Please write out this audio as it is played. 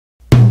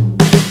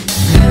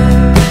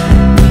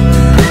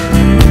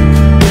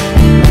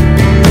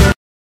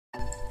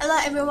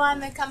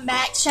everyone, welcome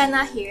back.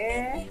 Shana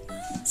here.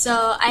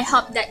 So I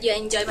hope that you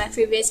enjoyed my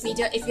previous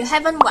video. If you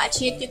haven't watched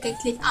it, you can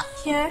click up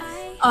here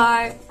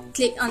or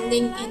click on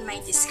link in my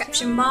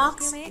description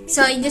box.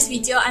 So in this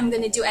video, I'm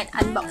gonna do an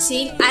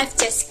unboxing. I've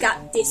just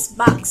got this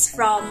box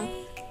from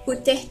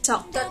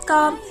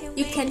putehtalk.com.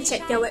 You can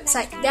check their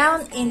website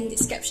down in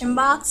description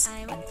box.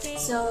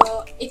 So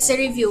it's a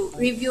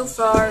review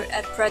for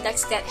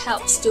products that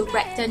helps to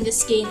brighten the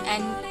skin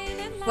and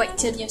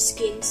whiten your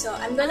skin. So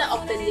I'm gonna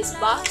open this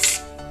box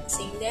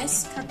using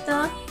this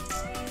cutter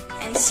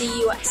and see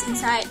what's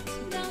inside.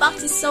 The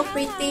box is so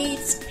pretty.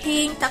 It's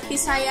pink tapi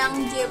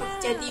sayang dia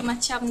jadi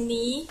macam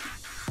ni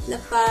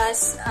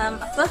lepas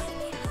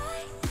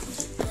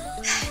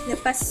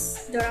lepas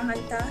dorang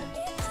hantar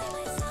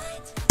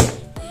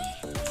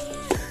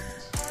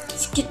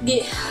sikit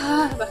dia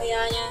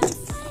bahayanya.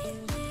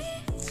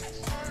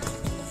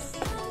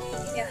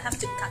 You have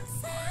to cut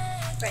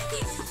right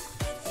here.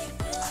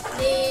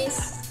 This,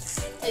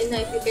 I don't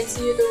know if you can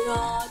see it or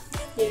not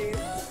here.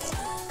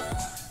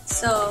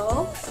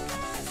 So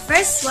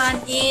first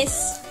one is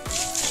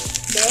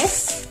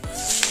this.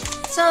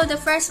 So the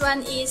first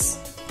one is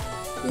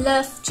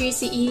Love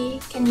 3CE.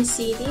 Can you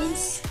see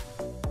this?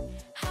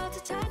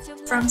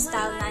 From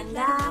Style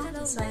Nanda.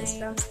 This one is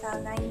from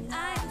Style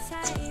Nanda.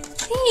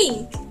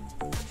 Pink.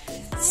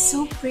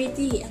 So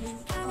pretty. I mean,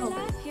 oh,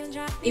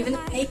 even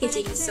the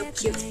packaging is so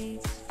cute.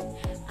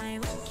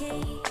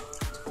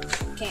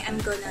 Okay, I'm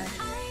gonna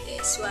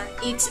this one.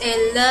 It's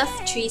a Love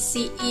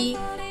 3CE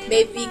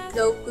Baby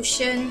Glow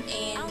Cushion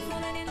in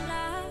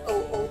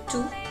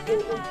 002.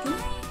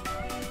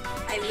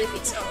 I believe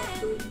it's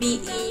 002.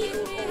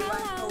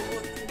 BE001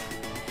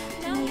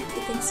 002.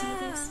 You can see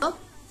this. Oh,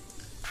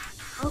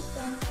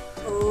 open.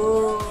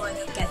 Oh,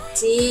 look at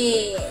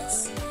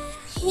this.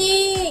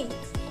 Pink.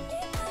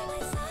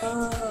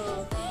 Oh.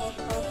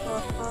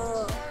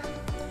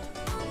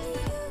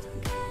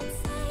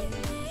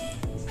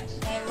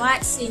 And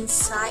what's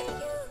inside?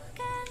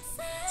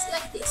 It's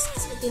like this.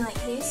 It's looking like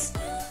this.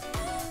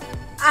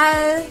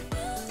 I'll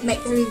make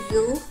a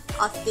review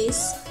of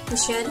this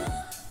cushion,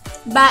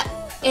 but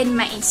in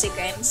my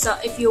Instagram. So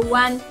if you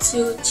want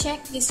to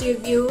check this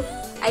review,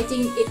 I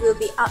think it will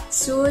be up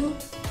soon.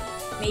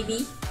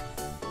 Maybe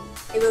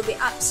it will be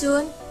up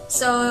soon.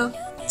 So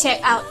check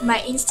out my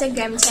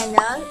Instagram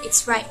channel.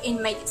 It's right in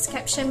my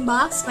description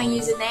box, my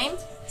username,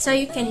 so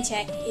you can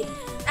check it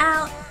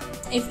out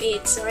if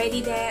it's already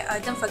there. Or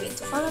don't forget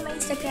to follow my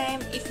Instagram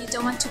if you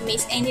don't want to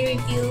miss any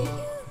review.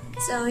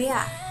 So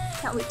yeah,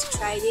 can't wait to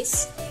try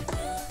this.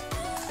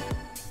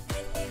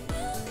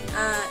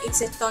 It's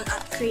a tone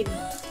up cream.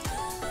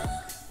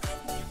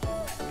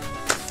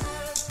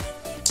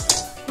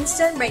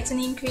 Instant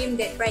brightening cream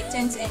that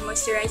brightens and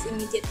moisturizes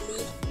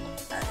immediately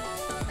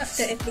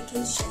after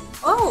application.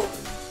 Oh,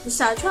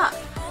 besar juga.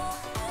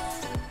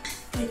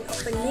 Let me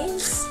open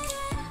this.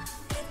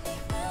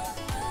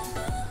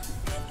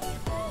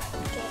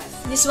 Okay.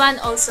 This one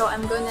also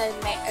I'm gonna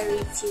make a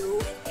review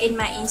in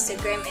my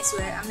Instagram as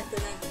well. I'm not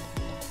gonna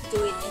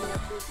do it in a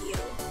video.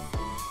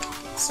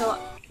 So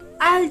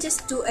I'll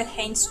just do a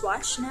hand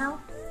wash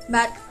now,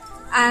 but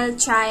I'll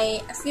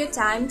try a few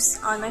times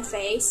on my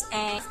face,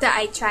 and after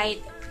I try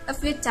it a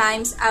few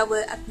times, I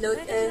will upload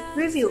a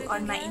review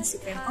on my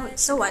Instagram. Oh,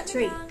 it's so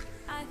watery.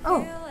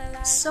 Oh,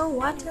 so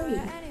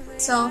watery.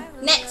 So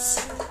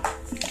next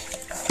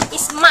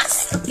is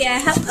mask. Okay,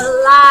 I have a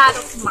lot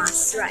of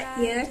masks right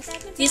here.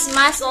 This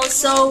mask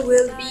also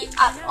will be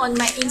up on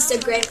my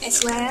Instagram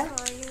as well.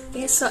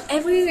 Okay, so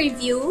every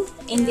review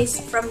in this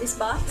from this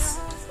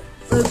box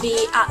will be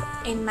up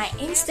in my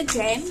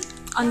Instagram,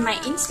 on my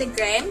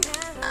Instagram.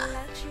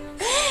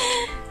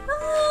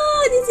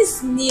 Oh, this is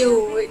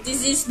new.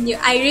 This is new.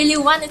 I really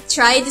want to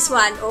try this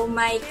one. Oh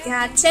my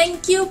god.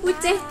 Thank you,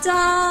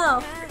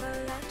 Putehtalk.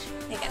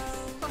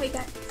 Oh my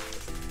god.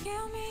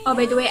 Oh,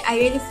 by the way,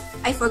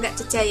 I forgot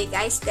to tell you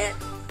guys that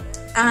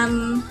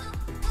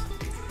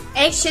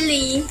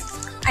actually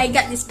I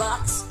got this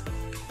box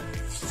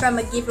from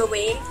a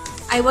giveaway.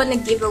 I won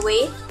a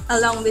giveaway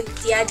along with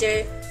the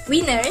other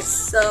winners,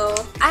 so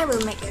I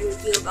will make a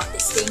review about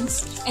these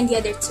things and the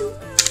other two.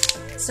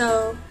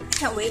 So I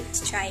can't wait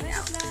to try it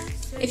out.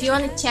 If you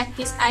want to check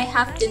this, I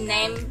have the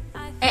name.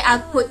 I'll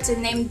put the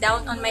name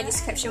down on my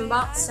description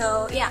box.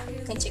 So yeah,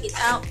 you can check it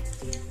out.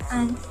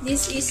 And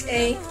this is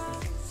a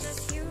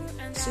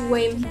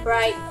Swim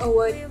Bright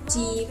Award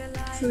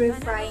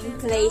D-purifying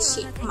clay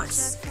sheet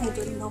mask. I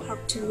don't know how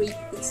to read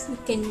this. You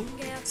can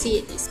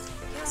see it.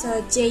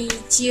 So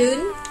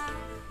JayJun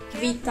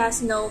Vita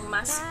Snow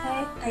Mask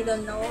Pack. I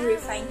don't know.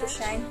 Refine to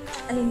Shine.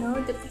 I don't know.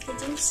 The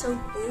packaging is so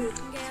good.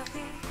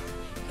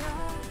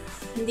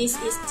 And this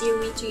is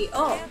DEWYTREE.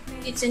 Oh,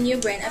 it's a new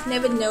brand. I've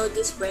never known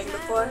this brand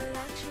before.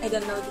 I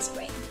don't know this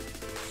brand.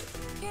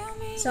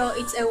 So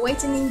it's a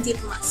whitening dip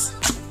mask.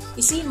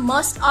 You see,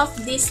 most of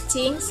these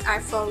things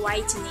are for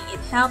whitening. It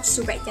helps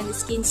to brighten the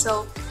skin.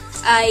 So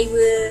I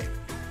will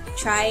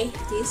try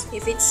this.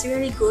 If it's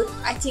really good,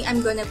 I think I'm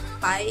gonna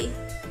buy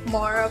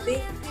more of it.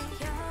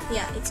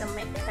 Yeah, it's a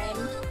matte cream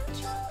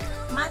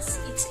mask.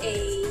 It's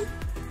a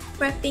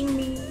Prepping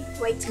Me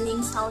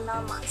Whitening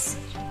Sauna Mask,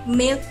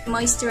 Milk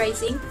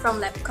Moisturizing from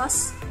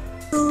LAPCOS,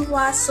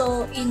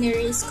 Sulhwasoo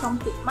Innerise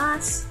Complete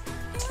Mask,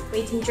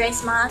 Waiting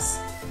Dress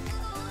Mask,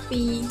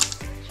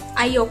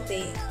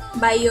 IOPE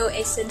Bio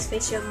Essence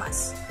Facial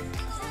Mask.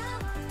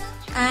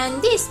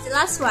 And this, the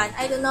last one,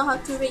 I don't know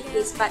how to read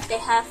this, but they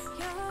have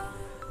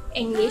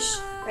English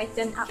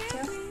written up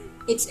here.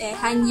 It's a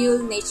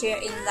HANYUL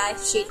Nature in Life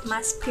Sheet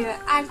Mask Pure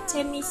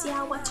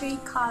Artemisia Watery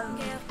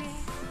Calming.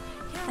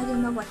 I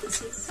don't know what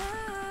this is.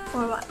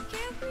 For what?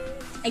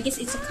 I guess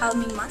it's a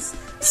calming mask.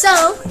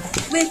 So,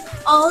 with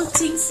all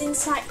things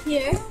inside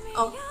here,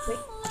 oh wait,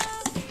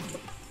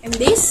 and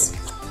this,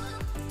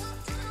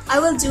 I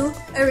will do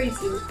a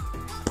review.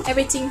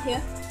 Everything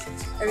here,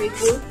 a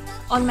review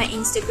on my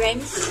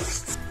Instagram.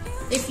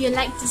 If you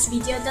like this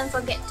video, don't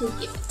forget to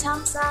give a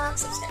thumbs up,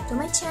 subscribe to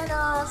my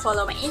channel,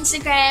 follow my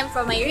Instagram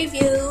for my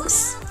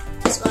reviews.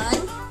 This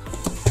one,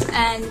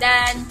 and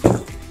then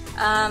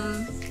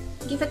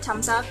give a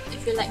thumbs up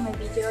if you like my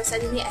video.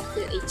 Suddenly I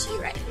feel itchy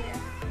right here.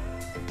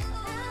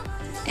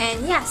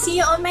 And yeah, see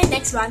you on my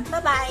next one. Bye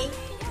bye.